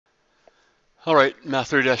All right,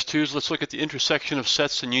 Math 30-2s, let's look at the intersection of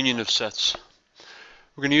sets and union of sets.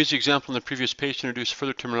 We're going to use the example on the previous page to introduce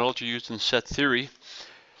further terminology used in set theory.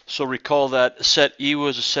 So recall that set E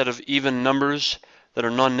was a set of even numbers that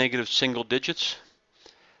are non-negative single digits,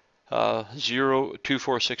 0, 2,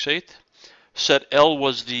 4, 6, 8. Set L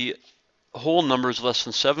was the whole numbers less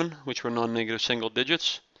than 7, which were non-negative single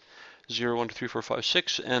digits, 0, 1, 2, 3, 4, 5,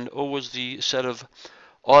 6. And O was the set of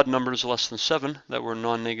odd numbers less than 7 that were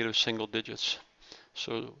non-negative single digits.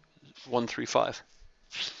 So 1, 3, 5.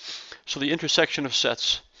 So the intersection of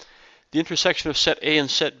sets. The intersection of set A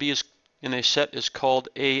and set B in a set is called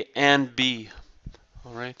A and B.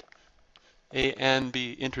 All right, A and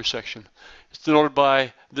B intersection. It's denoted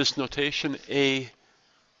by this notation: A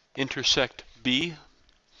intersect B.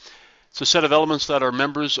 It's a set of elements that are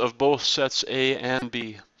members of both sets A and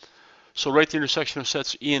B. So write the intersection of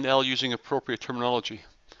sets E and L using appropriate terminology.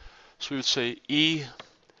 So we would say E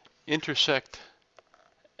intersect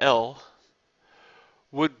L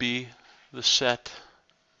would be the set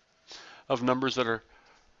of numbers that are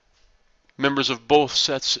members of both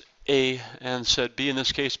sets A and set B. In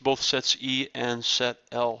this case, both sets E and set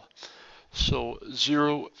L. So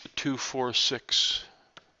 0, 2, 4, 6.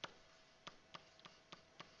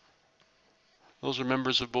 Those are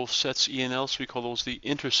members of both sets E and L, so we call those the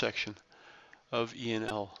intersection of E and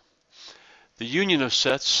L. The union of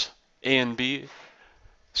sets A and B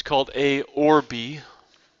is called A or B,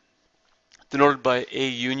 denoted by A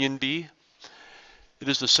union B. It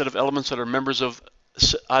is the set of elements that are members of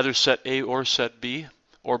either set A or set B,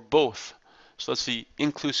 or both. So that's the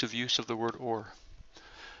inclusive use of the word or.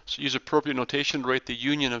 So use appropriate notation to write the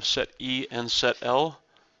union of set E and set L.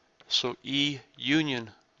 So E union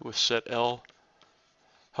with set L.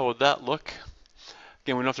 How would that look?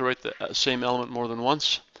 Again, we don't have to write the same element more than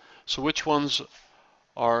once. So which ones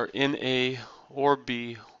are in A or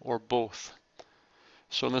B or both?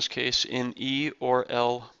 So in this case, in E or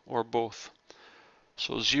L or both.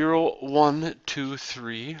 So 0, 1, 2,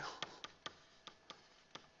 3,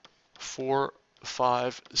 4,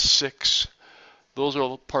 5, 6. Those are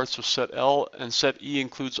all parts of set L, and set E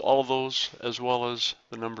includes all of those as well as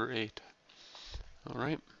the number 8. All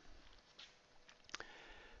right.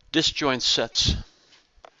 Disjoint sets.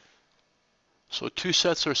 So two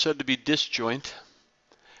sets are said to be disjoint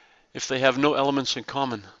if they have no elements in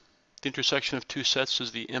common. The intersection of two sets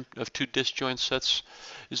is of two disjoint sets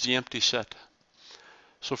is the empty set.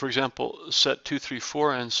 So for example, set 2, 3,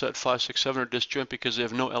 4 and set 5, 6, 7 are disjoint because they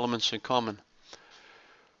have no elements in common.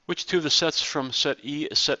 Which two of the sets from set E,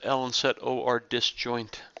 set L, and set O are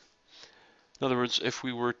disjoint? In other words, if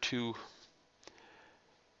we were to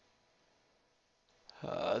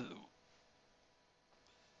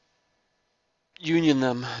union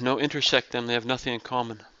them, intersect them, they have nothing in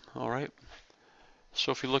common. All right.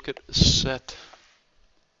 So if we look at set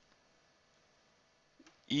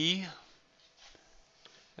E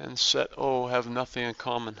and set O have nothing in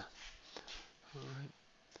common. All right.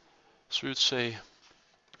 So we would say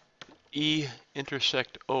E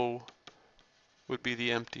intersect O would be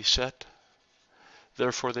the empty set.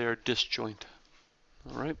 Therefore, they are disjoint.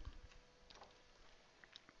 All right.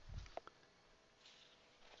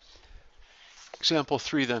 Example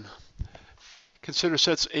 3 then. Consider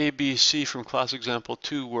sets A, B, C from class example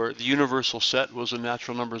 2 where the universal set was the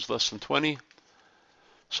natural numbers less than 20.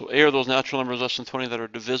 So A are those natural numbers less than 20 that are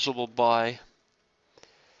divisible by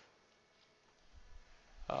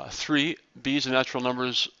 3. B is the natural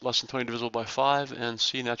numbers less than 20 divisible by 5. And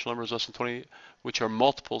C, natural numbers less than 20 which are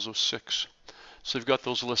multiples of 6. So you've got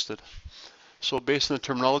those listed. So based on the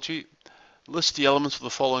terminology, list the elements of the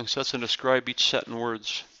following sets and describe each set in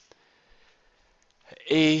words.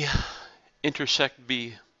 A intersect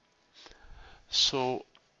B. So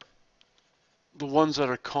the ones that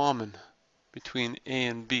are common between A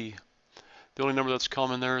and B, the only number that's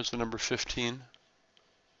common there is the number 15.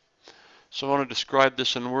 So I want to describe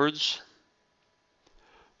this in words.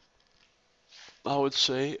 I would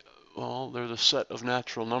say, well, they're the set of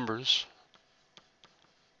natural numbers.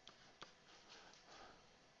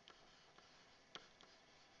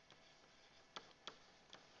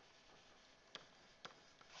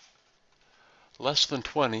 Less than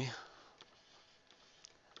 20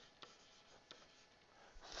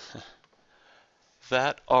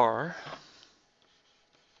 that are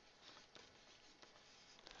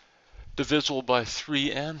divisible by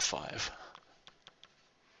 3 and 5.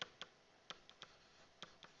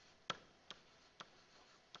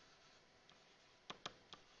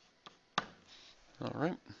 All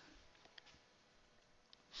right.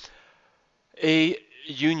 A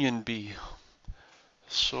union B.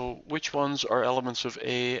 So which ones are elements of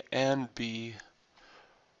A and B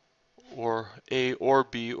or A or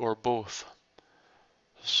B or both.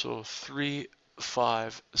 So 3,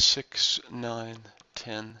 5, 6, 9,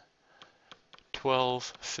 10,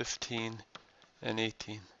 12, 15, and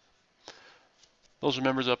 18. Those are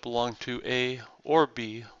numbers that belong to A or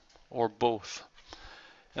B or both.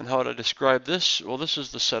 And how would I describe this? Well, this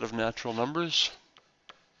is the set of natural numbers.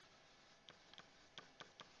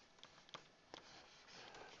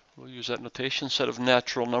 We'll use that notation, set of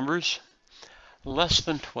natural numbers less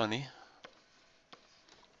than 20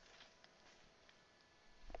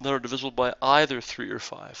 that are divisible by either 3 or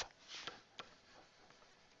 5.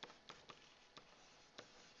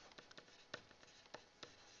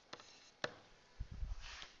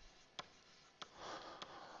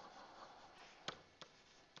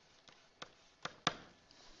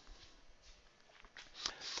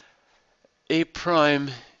 A prime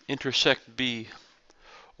intersect B,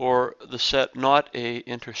 or the set not A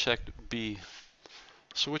intersect B.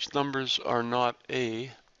 So which numbers are not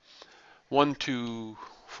A? 1, 2,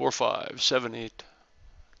 4, 5, 7, 8,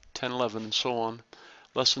 10, 11, and so on,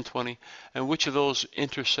 less than 20. And which of those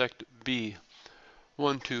intersect B?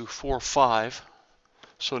 1, 2, 4, 5.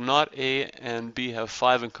 So not A and B have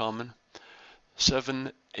 5 in common.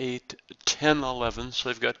 7, 8, 10, 11. So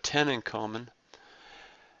they've got 10 in common.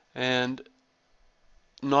 And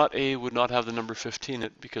not A would not have the number 15 in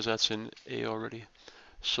it because that's in A already.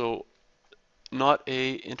 So not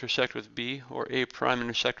A intersect with B, or A prime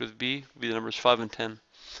intersect with B, would be the numbers 5 and 10.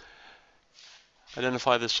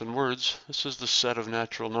 Identify this in words. This is the set of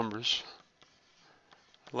natural numbers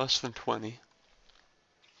less than 20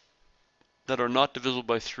 that are not divisible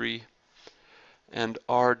by 3 and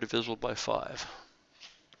are divisible by 5.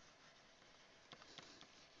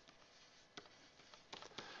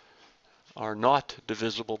 Are not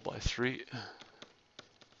divisible by 3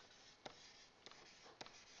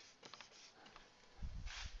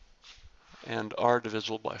 and are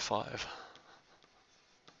divisible by 5.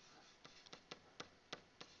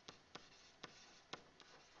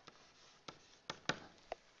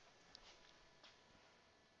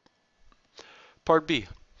 Part B.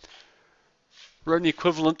 Write an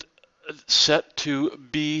equivalent set to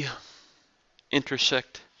B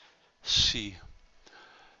intersect C.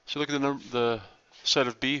 So look at the set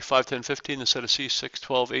of B, 5, 10, 15, the set of C, 6,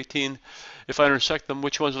 12, 18. If I intersect them,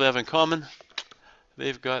 which ones do they have in common?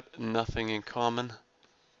 They've got nothing in common.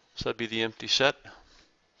 So that'd be the empty set.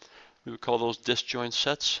 We would call those disjoint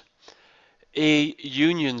sets. A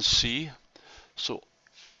union C. So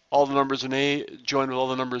all the numbers in A joined with all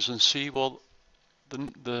the numbers in C. Well,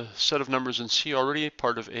 the set of numbers in C are already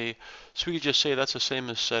part of A. So we could just say that's the same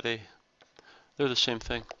as set A. They're the same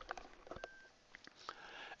thing.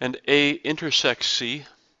 And A intersects C.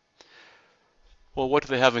 Well, what do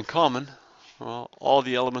they have in common? Well, all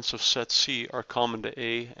the elements of set C are common to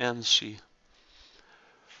A and C.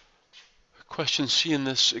 Question C in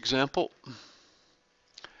this example.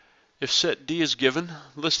 If set D is given,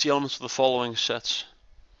 list the elements of the following sets.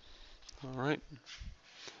 All right.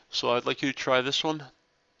 So I'd like you to try this one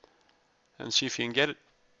and see if you can get it.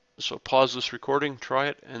 So pause this recording, try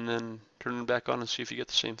it, and then turn it back on and see if you get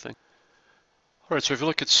the same thing. All right, so if you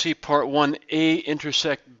look at C part 1, A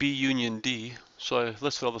intersect B union D. So I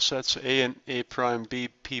listed all the sets, A and A prime, B,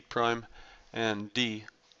 P prime, and D.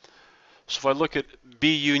 So if I look at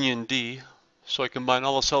B union D, so I combine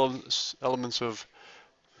all the elements of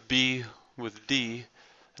B with D,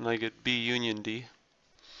 and I get B union D.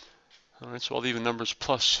 All right, so all the even numbers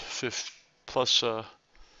plus I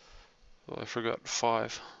forgot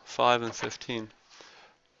 5 and 15.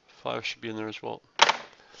 5 should be in there as well.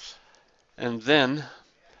 And then,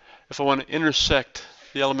 if I want to intersect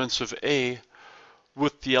the elements of A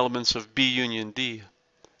with the elements of B union D,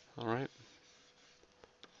 all right.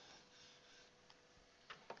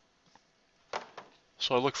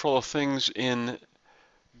 So I look for all the things in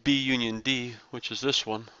B union D, which is this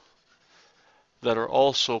one, that are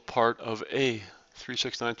also part of A, 3,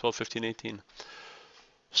 6, 9, 12, 15, 18.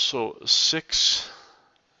 So 6,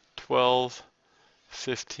 12,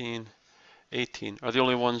 15, 18 are the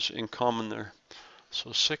only ones in common there.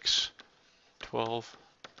 So 6, 12,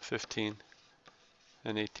 15,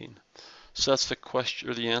 and 18. So that's the question,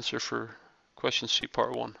 or the answer for question C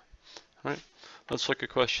part 1. All right. Let's look at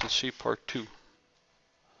question C part 2.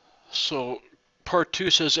 So part 2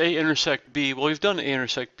 says A intersect B. Well, we've done A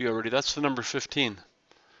intersect B already. That's the number 15.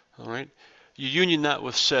 All right. You union that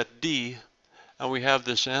with set D, and we have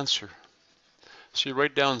this answer. So you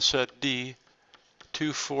write down set D,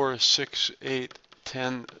 2, 4, 6, 8,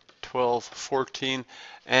 10, 12, 14,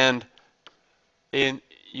 and A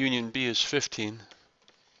union B is 15,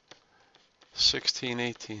 16,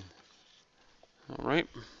 18. All right.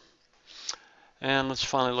 And let's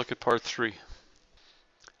finally look at part 3.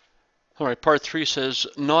 All right, part 3 says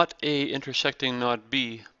not A intersecting not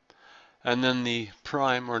B, and then the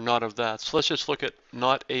prime or not of that. So let's just look at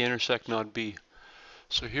not A intersect not B.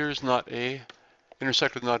 So here's not A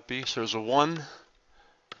intersect with not B. So there's a 1,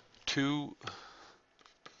 2,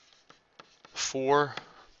 4,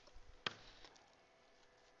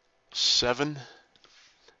 7,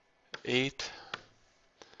 8.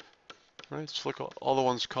 All right, let's look at all the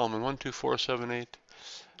ones common. 1, 2, 4, 7, 8,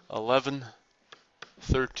 11,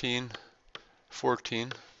 13,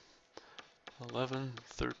 14. 11,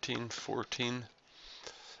 13, 14,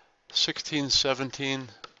 16, 17,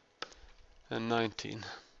 and 19.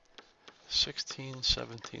 16,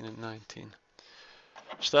 17, and 19.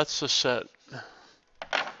 So that's the set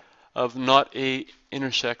of not A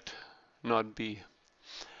intersect not B.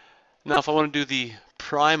 Now if I want to do the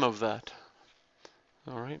prime of that,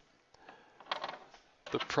 all right,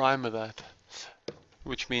 the prime of that,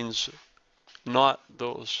 which means not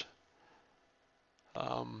those,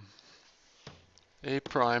 A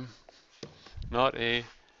prime, not A,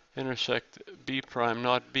 intersect B prime,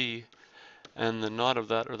 not B, and the not of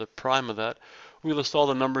that, or the prime of that, we list all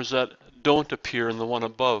the numbers that don't appear in the one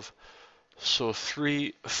above. So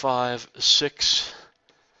 3, 5, 6,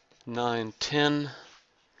 9, 10,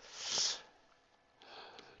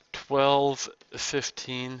 12,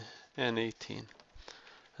 15, and 18.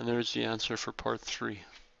 And there's the answer for part 3.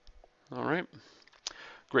 All right,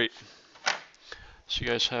 great. So you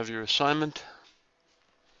guys have your assignment.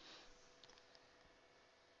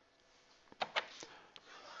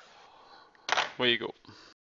 Way you go.